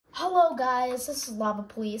Hello guys, this is Lava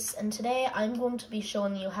Police, and today I'm going to be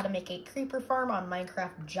showing you how to make a creeper farm on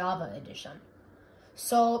Minecraft Java Edition.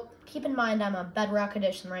 So, keep in mind I'm on Bedrock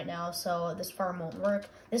Edition right now, so this farm won't work.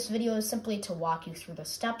 This video is simply to walk you through the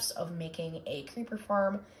steps of making a creeper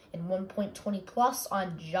farm in 1.20 plus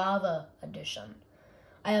on Java Edition.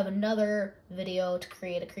 I have another video to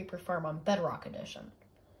create a creeper farm on Bedrock Edition,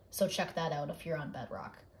 so check that out if you're on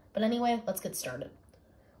Bedrock. But anyway, let's get started.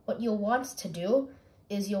 What you'll want to do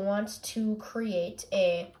is you'll want to create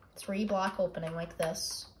a 3-block opening like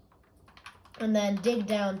this, and then dig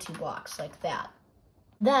down 2 blocks like that.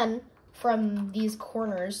 Then, from these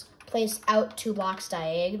corners, place out 2 blocks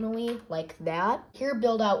diagonally like that. Here,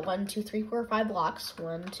 build out 1, 2, 3, 4, 5 blocks.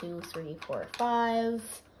 1, 2, 3, 4,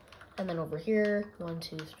 5. And then over here, 1,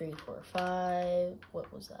 2, 3, 4, 5.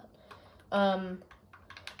 What was that?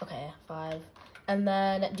 Okay, 5. And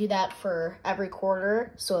then do that for every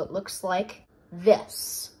corner, so it looks like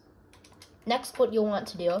this. Next, what you'll want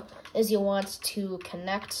to do is you'll want to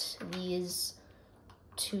connect these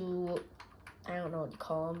two, I don't know what you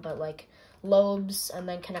call them, but like lobes, and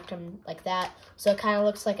then connect them like that. So it kind of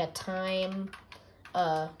looks like a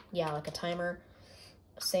like a timer,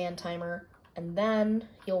 a sand timer. And then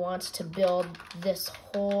you'll want to build this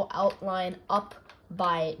whole outline up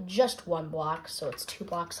by just 1 block, so it's 2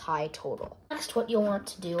 blocks high total. Next, what you'll want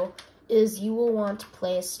to do is you will want to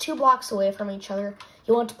place 2 blocks away from each other.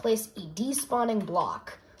 You want to place a despawning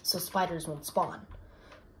block so spiders won't spawn.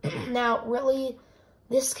 Now, really,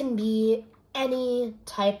 this can be any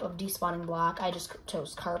type of despawning block. I just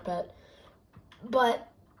chose carpet,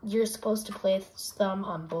 but you're supposed to place them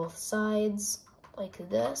on both sides like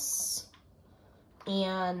this,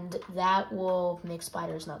 and that will make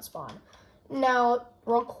spiders not spawn. Now,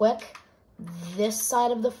 real quick, this side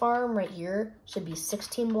of the farm right here should be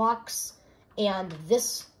 16 blocks, and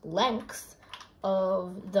this length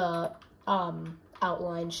of the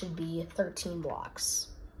outline should be 13 blocks.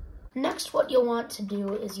 Next, what you'll want to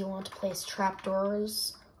do is you'll want to place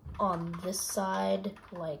trapdoors on this side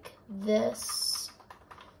like this,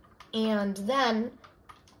 and then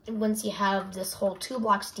once you have this hole 2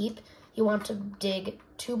 blocks deep, you want to dig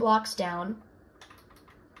 2 blocks down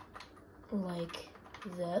like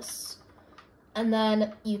this. And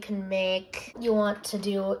then you'll want to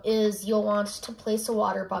place a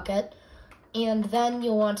water bucket, and then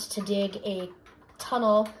you'll want to dig a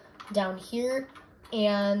tunnel down here,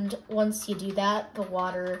 and once you do that, the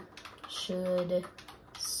water should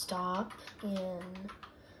stop in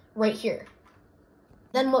right here.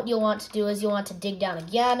 Then what you'll want to do is you'll want to dig down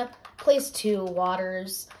again, place 2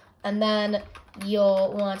 waters, and then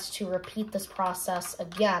you'll want to repeat this process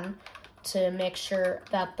again to make sure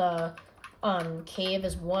that the cave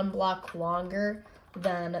is 1 block longer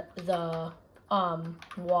than the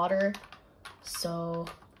water, so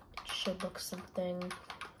it should look something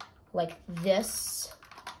like this,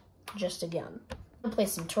 just again. I'm gonna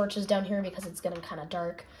place some torches down here because it's getting kind of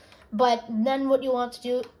dark, but then what you want to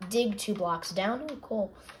do, dig 2 blocks down. Oh,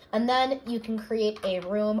 cool. And then you can create a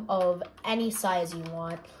room of any size you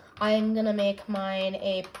want. I'm gonna make mine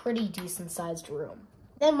a pretty decent sized room.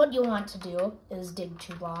 Then what you want to do is dig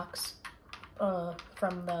 2 blocks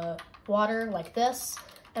from the water like this,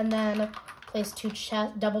 and then place 2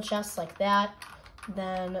 double chests like that,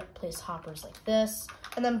 then place hoppers like this,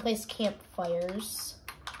 and then place campfires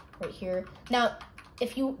right here. Now,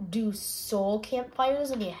 if you do soul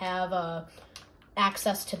campfires and you have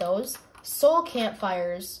access to those, soul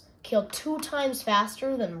campfires kill 2 times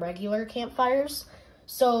faster than regular campfires,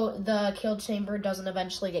 so the kill chamber doesn't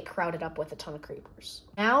eventually get crowded up with a ton of creepers.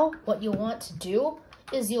 Now, what you'll want to do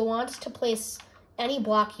is you'll want to place any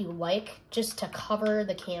block you like just to cover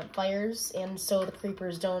the campfires and so the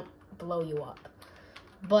creepers don't blow you up.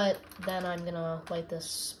 But then I'm gonna light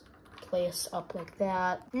this place up like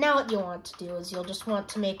that. Now what you'll want to do is you'll just want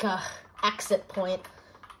to make a exit point,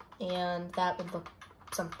 and that would look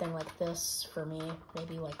something like this for me.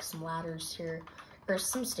 Maybe like some ladders here, or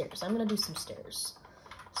some stairs. I'm gonna do some stairs.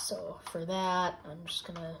 So for that, I'm just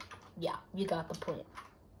gonna, yeah, you got the point.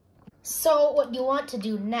 So what you want to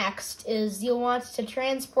do next is you'll want to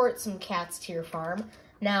transport some cats to your farm.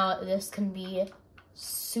 Now this can be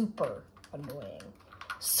super annoying.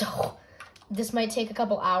 So this might take a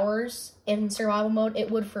couple hours in survival mode. It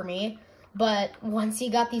would for me. But once you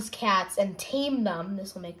got these cats and tame them,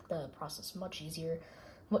 this will make the process much easier.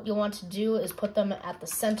 What you'll want to do is put them at the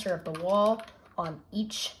center of the wall on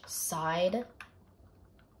each side,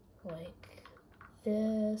 like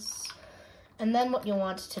this. And then what you'll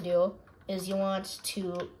want to do is you want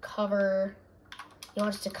to cover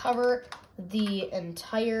the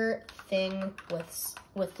entire thing with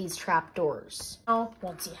with these trapdoors. Now,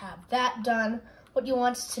 once you have that done, what you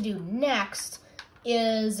want to do next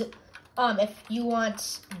is, if you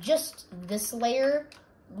want just this layer,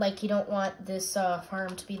 like you don't want this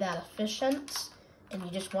farm to be that efficient, and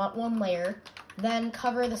you just want one layer, then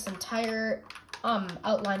cover this entire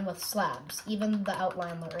outline with slabs, even the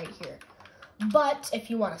outline right here. But if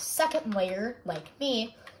you want a second layer, like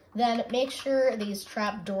me, then make sure these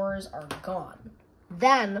trapdoors are gone.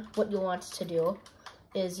 Then what you want to do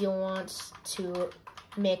is you'll want to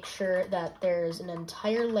make sure that there's an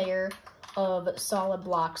entire layer of solid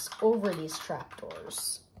blocks over these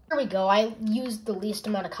trapdoors. There we go. I used the least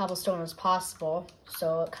amount of cobblestone as possible,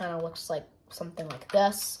 so it kind of looks like something like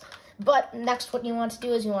this. But next what you want to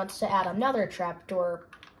do is you want to add another trapdoor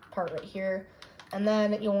part right here, and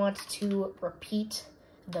then you want to repeat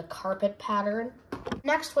the carpet pattern.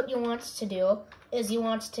 Next what you want to do is you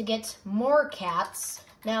want to get more cats.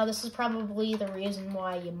 Now this is probably the reason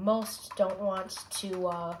why you most don't want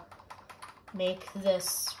to make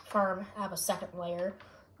this farm have a second layer,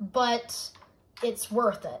 but it's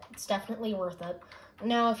worth it. It's definitely worth it.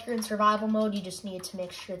 Now if you're in survival mode, you just need to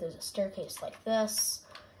make sure there's a staircase like this,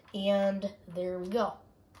 and there we go.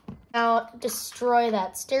 Now destroy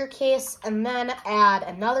that staircase and then add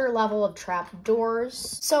another level of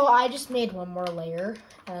trapdoors. So I just made one more layer,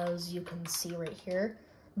 as you can see right here.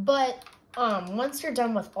 But once you're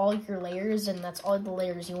done with all your layers, and that's all the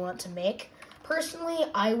layers you want to make, personally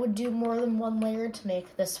I would do more than one layer to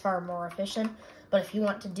make this farm more efficient. But if you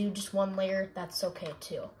want to do just one layer, that's okay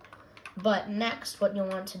too. But next, what you'll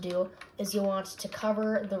want to do is you'll want to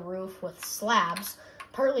cover the roof with slabs,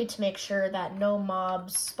 partly to make sure that no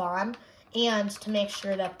mobs spawn, and to make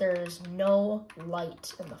sure that there's no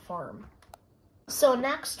light in the farm. So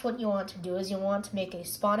next, what you want to do is you want to make a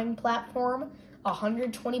spawning platform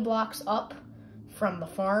 120 blocks up from the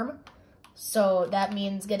farm. So that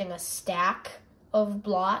means getting a stack of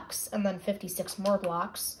blocks, and then 56 more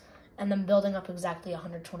blocks, and then building up exactly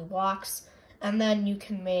 120 blocks. And then you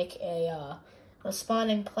can make a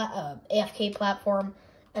spawning AFK platform.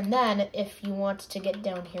 And then if you want to get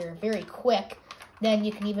down here very quick, then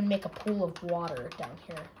you can even make a pool of water down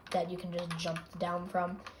here that you can just jump down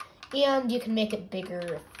from. And you can make it bigger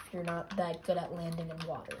if you're not that good at landing in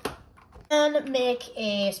water. And make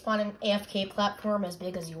a spawning AFK platform as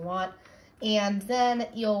big as you want. And then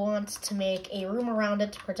you'll want to make a room around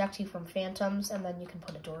it to protect you from phantoms. And then you can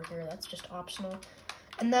put a door here. That's just optional.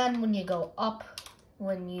 And then when you go up,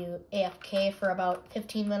 when you AFK for about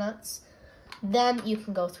 15 minutes, then you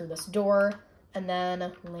can go through this door and then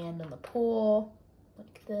land in the pool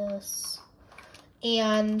like this.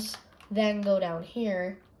 And then go down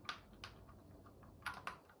here.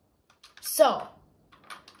 So,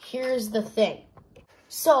 here's the thing.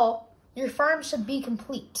 So, your farm should be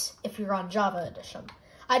complete if you're on Java Edition.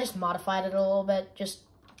 I just modified it a little bit just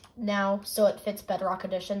now so it fits Bedrock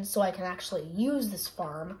Edition so I can actually use this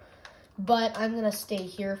farm. But I'm going to stay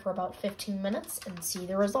here for about 15 minutes and see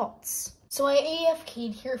the results. So I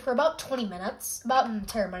AFK'd here for about 20 minutes, about an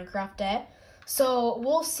entire Minecraft day. So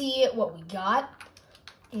we'll see what we got.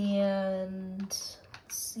 And let's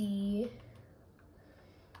see.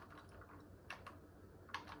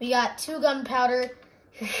 We got 2 gunpowder.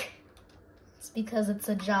 It's because it's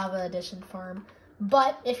a Java Edition farm.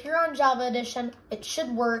 But if you're on Java Edition, it should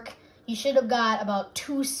work. You should have got about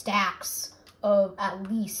 2 stacks of, at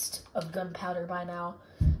least, of gunpowder by now.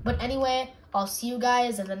 But anyway, I'll see you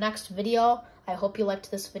guys in the next video. I hope you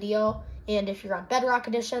liked this video. And if you're on Bedrock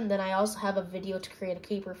Edition, then I also have a video to create a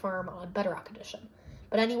creeper farm on Bedrock Edition.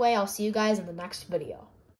 But anyway, I'll see you guys in the next video.